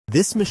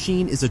This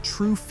machine is a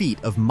true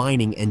feat of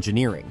mining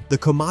engineering. The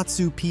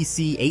Komatsu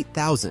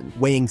PC-8000,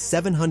 weighing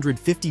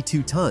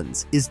 752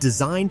 tons, is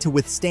designed to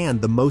withstand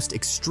the most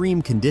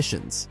extreme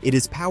conditions. It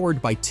is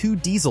powered by two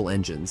diesel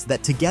engines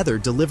that together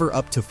deliver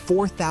up to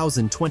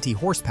 4,020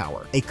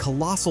 horsepower, a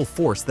colossal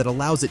force that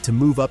allows it to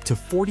move up to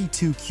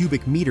 42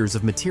 cubic meters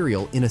of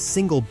material in a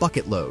single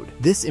bucket load.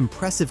 This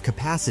impressive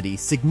capacity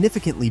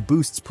significantly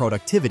boosts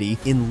productivity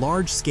in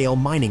large-scale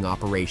mining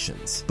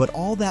operations. But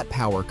all that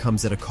power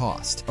comes at a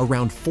cost,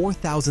 around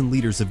 4,000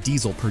 liters of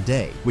diesel per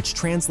day, which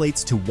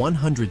translates to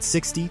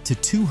 160 to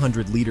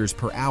 200 liters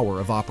per hour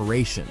of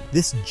operation.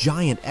 This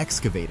giant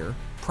excavator,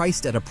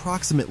 priced at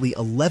approximately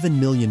 $11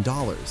 million,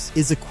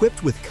 is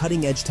equipped with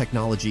cutting-edge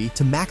technology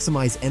to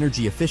maximize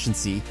energy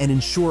efficiency and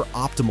ensure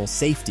optimal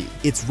safety.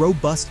 Its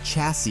robust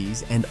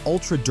chassis and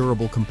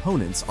ultra-durable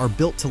components are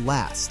built to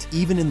last,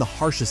 even in the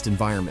harshest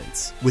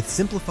environments. With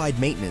simplified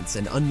maintenance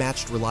and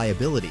unmatched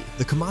reliability,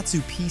 the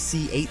Komatsu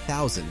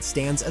PC-8000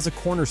 stands as a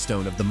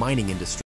cornerstone of the mining industry.